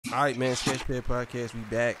All right, man. Sketchpad Podcast, we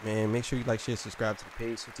back, man. Make sure you like, share, subscribe to the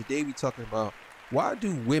page. So today we talking about why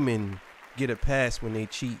do women get a pass when they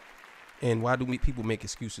cheat, and why do people make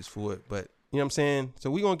excuses for it? But you know what I'm saying.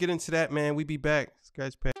 So we gonna get into that, man. We be back.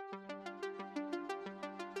 Sketchpad.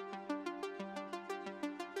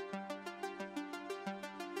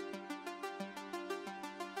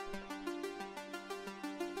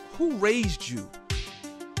 Who raised you?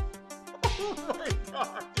 Oh my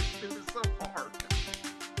god, this is so hard.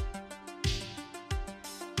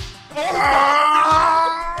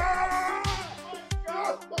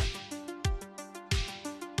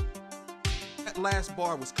 That last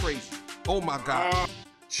bar was crazy. Oh my god.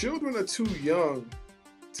 Children are too young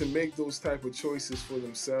to make those type of choices for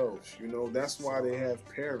themselves. You know, that's why they have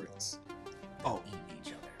parents. Oh,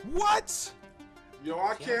 what? Yo,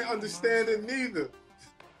 I can't understand it neither.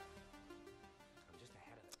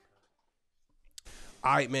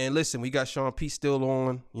 All right, man. Listen, we got Sean P still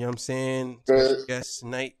on. You know what I'm saying? Good. Special guest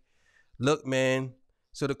tonight. Look, man.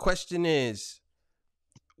 So the question is,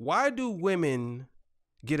 why do women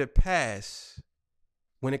get a pass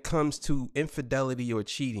when it comes to infidelity or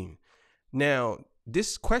cheating? Now,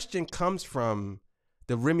 this question comes from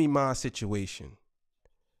the Remy Ma situation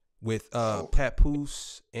with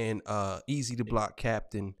Papoose and Easy the Block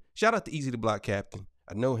Captain. Shout out to Easy the Block Captain.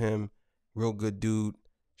 I know him. Real good dude.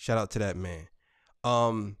 Shout out to that man.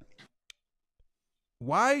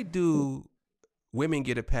 Why do women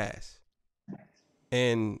get a pass?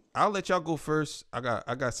 And I'll let y'all go first. I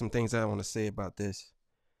got some things I want to say about this.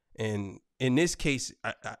 And in this case,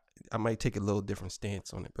 I might take a little different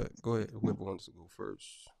stance on it, but go ahead. Whoever wants to go first.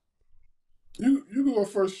 You go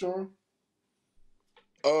first, Sean.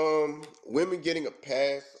 Women getting a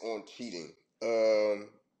pass on cheating.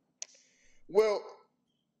 Well,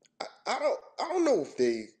 I don't know if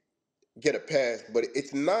they get a pass, but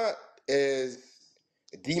it's not as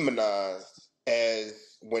demonized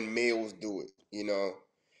as when males do it, you know.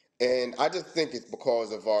 And I just think it's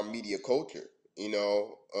because of our media culture, you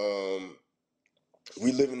know.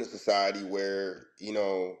 We live in a society where,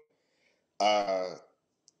 uh,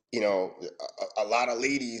 a lot of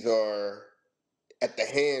ladies are at the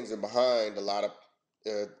hands or behind a lot of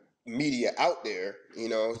uh, media out there, you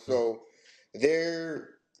know. So they're,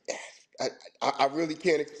 I, I really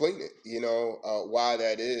can't explain it, why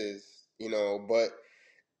that is, but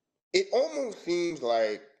it almost seems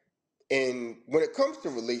like, and when it comes to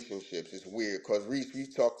relationships, it's weird because Reese,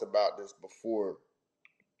 we've talked about this before,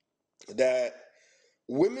 that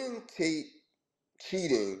women take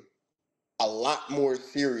cheating a lot more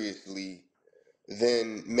seriously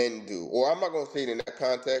than men do. Or I'm not going to say it in that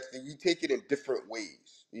context. We take it in different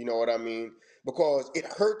ways. You know what I mean? Because it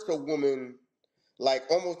hurts a woman like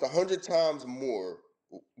almost 100 times more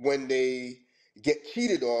when they get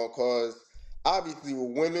cheated on. Because obviously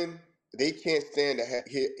with women, they can't stand to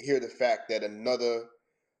hear the fact that another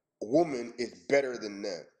woman is better than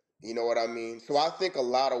them. You know what I mean? So I think a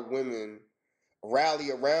lot of women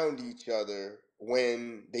rally around each other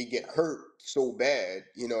when they get hurt so bad,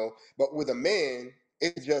 you know. But with a man,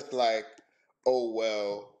 it's just like, oh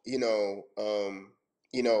well,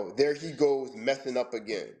 there he goes messing up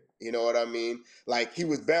again. You know what I mean? Like he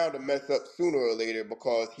was bound to mess up sooner or later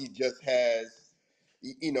because he just has,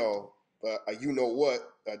 you know what,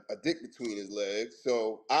 a dick between his legs.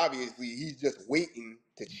 So obviously he's just waiting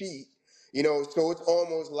to cheat. You know, so it's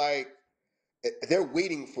almost like they're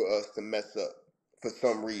waiting for us to mess up for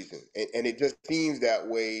some reason, and it just seems that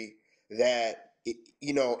way. And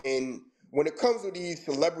when it comes to these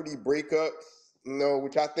celebrity breakups,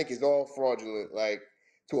 which I think is all fraudulent, like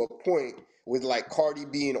to a point, with like Cardi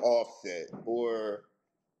being Offset, or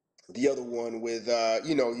the other one with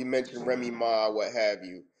you mentioned Remy Ma, what have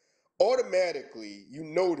you. Automatically, you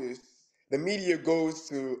notice the media goes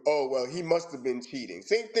to, oh well, he must have been cheating.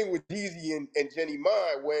 Same thing with Jeezy and Jenny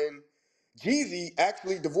Ma, when Jeezy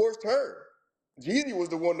actually divorced her. Jeezy was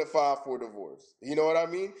the one that filed for divorce. You know what I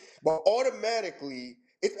mean? But automatically,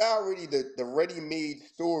 it's already the ready-made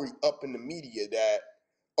story up in the media that,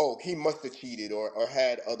 oh, he must have cheated or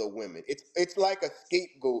had other women. It's like a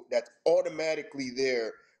scapegoat that's automatically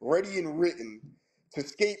there, ready and written to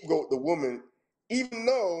scapegoat the woman, even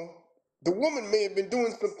though the woman may have been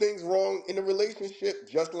doing some things wrong in the relationship,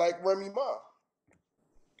 just like Remy Ma.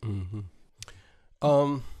 Mm-hmm.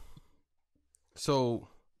 Um. So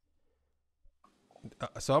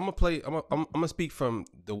I'm gonna play. I'm gonna speak from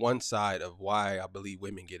the one side of why I believe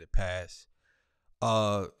women get a pass.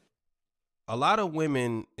 A lot of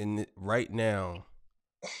women right now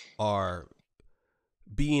are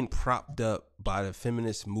being propped up by the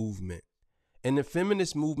feminist movement, and the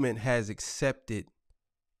feminist movement has accepted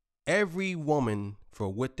every woman for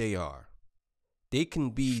what they are. They can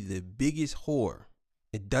be the biggest whore.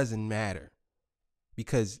 It doesn't matter.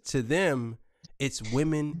 Because to them, it's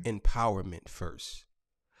women empowerment first.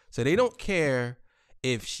 So they don't care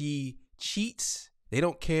if she cheats. They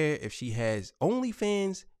don't care if she has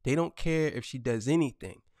OnlyFans. They don't care if she does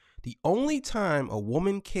anything. The only time a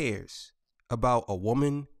woman cares about a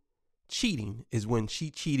woman cheating is when she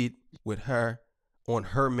cheated with her on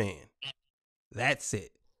her man. That's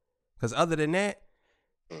it. Because other than that,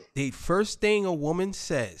 the first thing a woman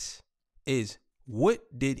says is,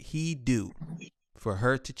 what did he do for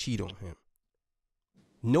her to cheat on him?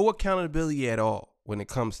 No accountability at all when it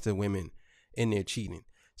comes to women and their cheating.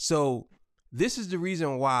 So this is the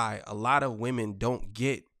reason why a lot of women don't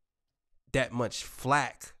get that much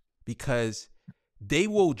flack, because they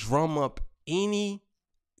will drum up any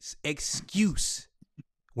excuse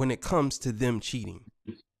when it comes to them cheating.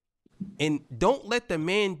 And don't let the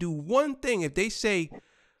man do one thing. If they say,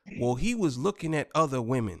 well, he was looking at other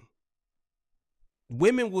women,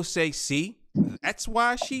 women will say, see, that's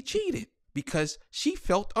why she cheated, because she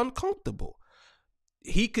felt uncomfortable.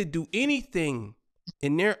 He could do anything.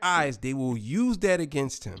 In their eyes, they will use that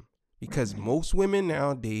against him, because most women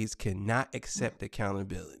nowadays cannot accept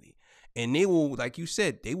accountability. And they will, like you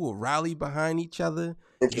said, they will rally behind each other.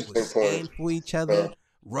 They will stand for each other,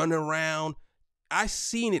 run around. I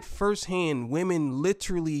seen it firsthand. Women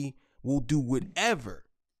literally will do whatever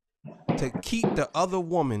to keep the other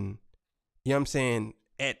woman, you know what I'm saying,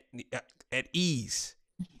 at ease.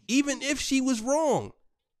 Even if she was wrong,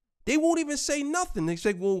 they won't even say nothing. They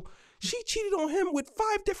say, well, she cheated on him with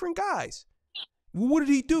 5 different guys. Well, what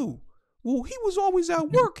did he do? Well, he was always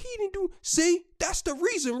at work. He didn't do. See, that's the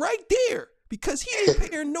reason right there. Because he didn't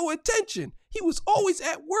pay her no attention. He was always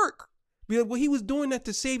at work. Well, he was doing that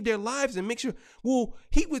to save their lives and make sure. Well,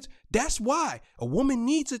 that's why a woman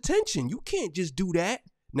needs attention. You can't just do that.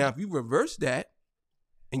 Now, if you reverse that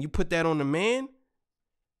and you put that on the man,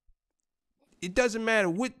 it doesn't matter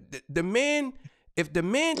what the man. If the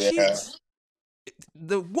man cheats,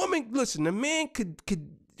 the woman, listen, the man could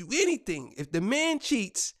do anything. If the man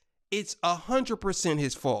cheats, it's 100%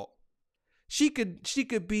 his fault. She could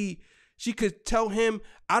tell him,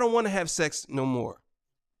 I don't want to have sex no more.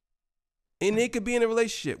 And they could be in a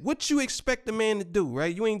relationship. What you expect the man to do,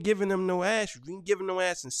 right? You ain't giving him no ass. You ain't giving no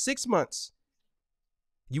ass in 6 months.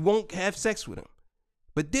 You won't have sex with him.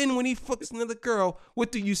 But then when he fucks another girl,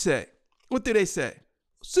 what do you say? What do they say?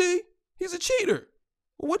 See, he's a cheater.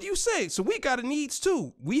 What do you say? So we got needs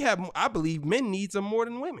too. I believe men needs them more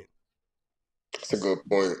than women. That's a good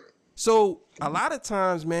point. So a lot of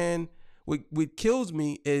times, man, what kills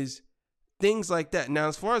me is things like that. Now,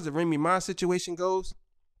 as far as the Remy Ma situation goes,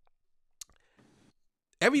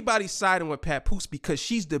 everybody's siding with Papoose because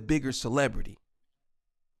she's the bigger celebrity.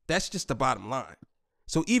 That's just the bottom line.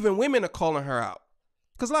 So even women are calling her out,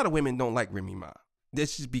 because a lot of women don't like Remy Ma.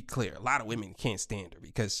 Let's just be clear. A lot of women can't stand her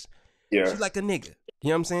because she's like a nigga. You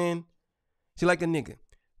know what I'm saying? She like a nigga.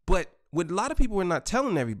 But what a lot of people are not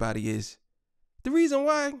telling everybody is the reason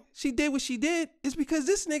why she did what she did is because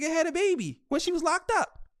this nigga had a baby when she was locked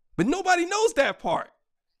up. But nobody knows that part.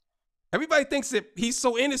 Everybody thinks that he's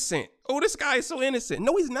so innocent. Oh, this guy is so innocent.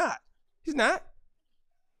 No, he's not. He's not.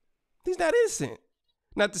 He's not innocent.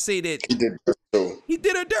 Not to say that he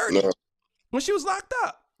did her dirty when she was locked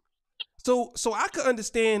up. So I could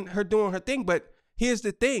understand her doing her thing, but here's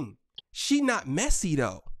the thing. She not messy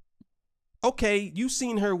though. Okay, you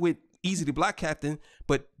seen her with Easy the Black Captain,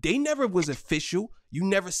 but they never was official. You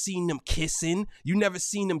never seen them kissing. You never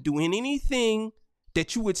seen them doing anything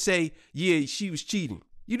that you would say, yeah, she was cheating.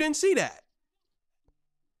 You didn't see that.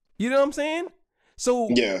 You know what I'm saying? So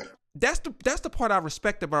yeah, that's the part I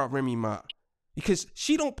respect about Remy Ma, because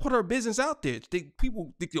she don't put her business out there.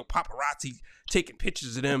 People think, paparazzi taking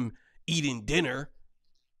pictures of them eating dinner,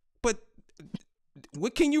 but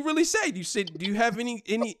what can you really say? Do you have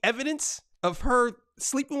any evidence of her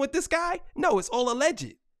sleeping with this guy? No, it's all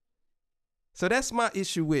alleged. So that's my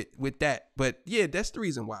issue with that. But yeah, that's the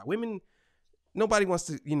reason why women. Nobody wants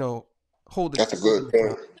to, hold. That's a good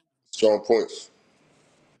point. Strong points.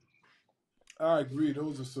 I agree.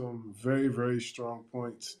 Those are some very, very strong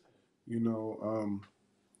points. I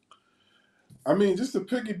mean, just to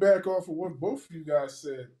piggyback off of what both of you guys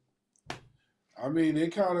said, I mean, they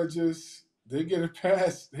kind of they get a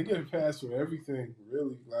pass. They get a pass for everything,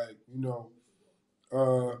 really. Like,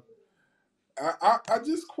 I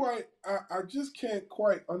just can't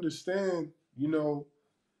quite understand,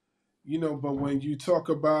 but when you talk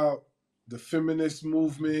about the feminist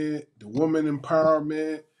movement, the woman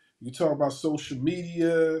empowerment, you talk about social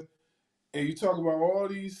media, and you talk about all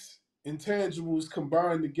these intangibles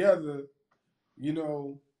combined together, you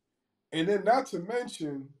know, and then not to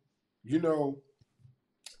mention, you know,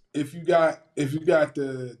 if you got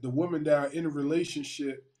the women that are in a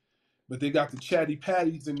relationship, but they got the chatty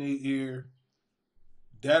patties in their ear,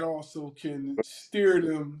 that also can steer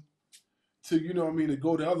them to, you know what I mean, to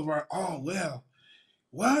go the other way. Oh well,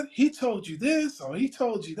 what? He told you this or he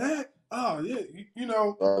told you that? Oh yeah, you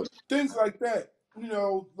know, Right. things like that. You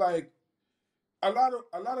know, like a lot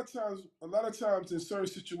of times in certain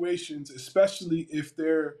situations, especially if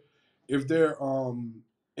they're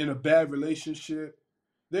in a bad relationship,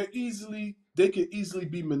 they can easily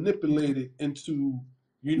be manipulated into,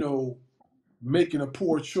 you know, making a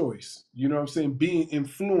poor choice. You know what I'm saying? Being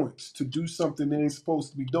influenced to do something they ain't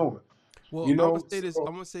supposed to be doing. Well, You I'm gonna know? say this. So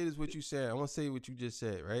I'm gonna say this. What you said. I'm gonna say what you just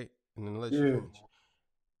said, right? And then let you yeah. finish.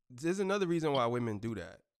 There's another reason why women do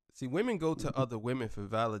that. See, women go to other women for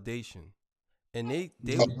validation, and they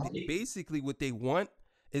basically what they want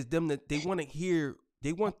is them that they want to hear.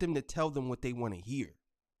 They want them to tell them what they want to hear,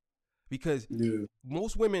 because Yeah.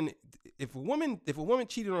 most women, if a woman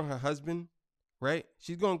cheated on her husband, right,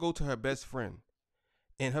 she's gonna go to her best friend,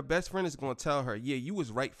 and her best friend is gonna tell her, yeah, you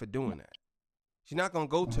was right for doing that. She's not gonna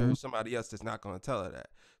go to Mhm. somebody else that's not gonna tell her that.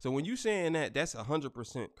 So when you saying that, that's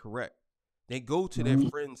 100% correct. They go to their Mhm.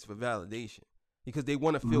 friends for validation because they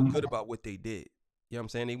want to feel Mhm. good about what they did. You know what I'm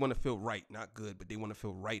saying? They want to feel right, not good, but they want to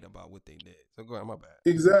feel right about what they did. So go ahead, my bad.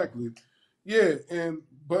 Exactly. Yeah, and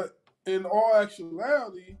but in all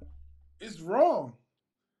actuality, it's wrong.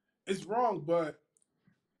 It's wrong, but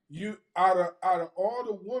you out of all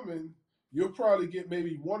the women, you'll probably get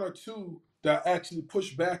maybe one or two that actually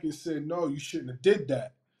push back and say, "No, you shouldn't have did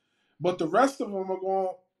that." But the rest of them are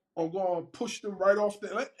going to push them right off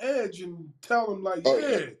the edge and tell them like, Oh yeah.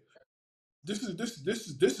 "Yeah, this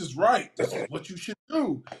is right. This is what you should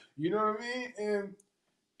do." You know what I mean? And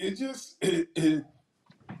it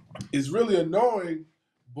is really annoying,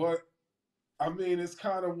 but I mean, it's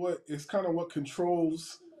kind of what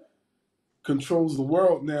controls the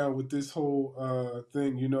world now with this whole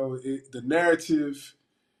thing. You know, the narrative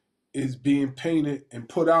is being painted and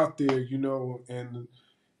put out there. You know, and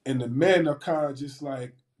the men are kind of just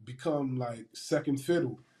like become like second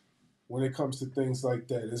fiddle when it comes to things like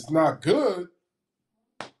that. It's not good,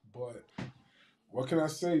 but what can I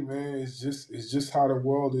say, man? It's just how the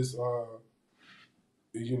world is,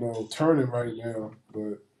 turning right now.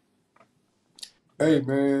 But hey, But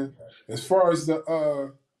man, as far as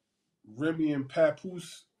the Remy and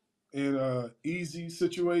Papoose and Easy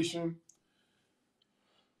situation,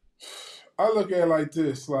 I look at it like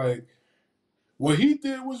this: like what he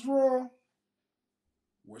did was wrong,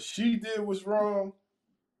 what she did was wrong,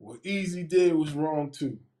 what Easy did was wrong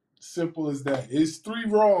too. Simple as that. It's three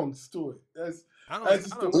wrongs to it. That's I don't, that's I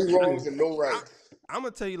just the don't, way Three it wrongs is. and no I, rights. I'm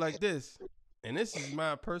gonna tell you like this, and this is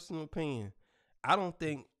my personal opinion. I don't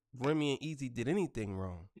think Remy and Easy did anything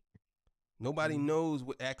wrong. Nobody knows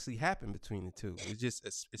what actually happened between the two. It's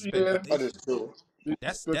Yeah, That is speculation. true. it's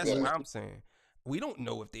That's what Yeah. speculation. I'm saying. We don't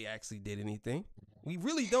know if they actually did anything. We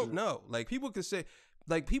really don't Yeah. know. Like people could say,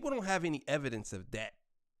 like people don't have any evidence of that.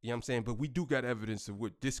 You know what I'm saying? But we do got evidence of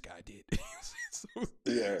what this guy did.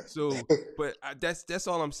 so, Yeah. but that's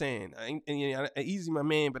all I'm saying. Easy my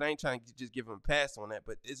man, but I ain't trying to just give him a pass on that.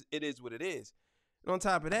 But it is what it is. And on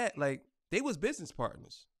top of that, like they was business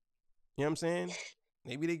partners. You know what I'm saying?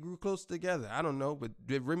 Maybe they grew close together. I don't know. But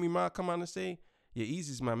did Remy Ma come out and say, yeah,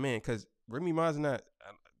 Easy's my man? Because Remy Ma's not,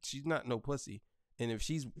 she's not no pussy. And if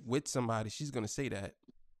she's with somebody, she's going to say that.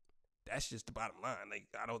 That's just the bottom line. Like,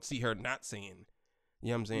 I don't see her not saying, you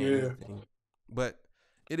know what I'm saying, Yeah. anything. But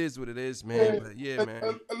it is what it is, man. Yeah. But yeah,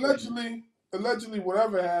 man. Allegedly,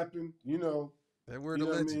 whatever happened, That word you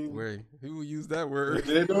know what I alleged. mean. Where who will use that word?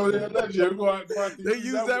 They know they're allegedly. We're going to They use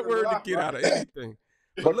use that that word a word to lot, get out of right? anything.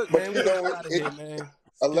 But But look, but man, we you gonna know get out of it here, man.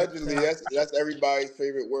 allegedly Sketchpad. that's everybody's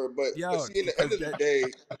favorite word. But Yo, see, in the end because of the that,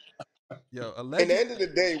 day, yo, in the alleged. end of the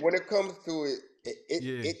day, when it comes to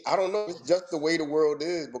Yeah, I don't know. It's just the way the world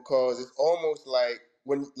is because it's almost like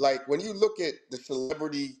when you look at the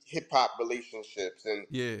celebrity hip hop relationships, and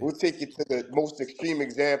yeah. we'll take you to the most extreme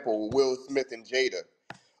example, Will Smith and Jada.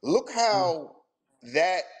 Look how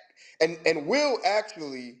that and Will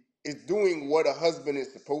actually is doing what a husband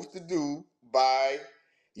is supposed to do by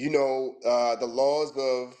the laws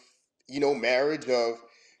of marriage of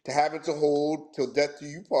to having to hold till death do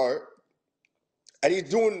you part, and he's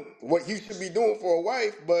doing what he should be doing for a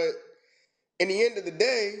wife. But in the end of the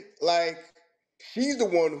day, like, she's the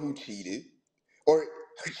one who cheated, or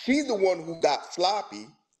she's the one who got sloppy.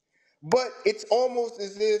 But it's almost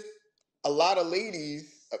as if a lot of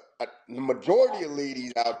ladies, the majority of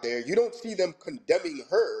ladies out there, you don't see them condemning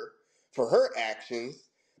her, for her actions,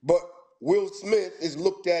 but Will Smith is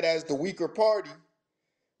looked at as the weaker party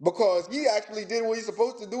because he actually did what he's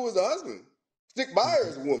supposed to do as a husband, stick by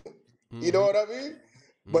his woman. You know Mm-hmm. what I mean?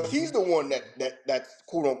 But Mm-hmm. he's the one that's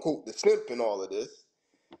quote unquote the simp in all of this.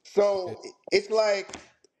 So it's like,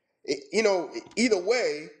 either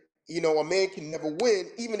way, a man can never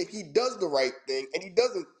win, even if he does the right thing and he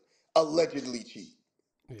doesn't allegedly cheat.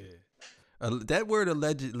 Yeah. That word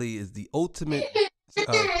allegedly is the ultimate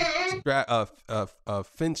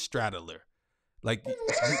fence straddler. Like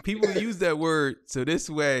people use that word so this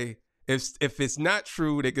way, if it's not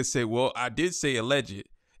true, they can say, "Well, I did say alleged,"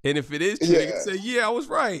 and if it is true, they can Yeah, say, "Yeah, I was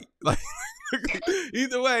right." Like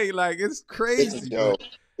either way, like it's it's a crazy. But joke.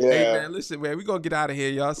 hey, Yeah. man, listen, man, we gonna get out of here,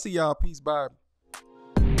 y'all. See y'all. Peace, bye.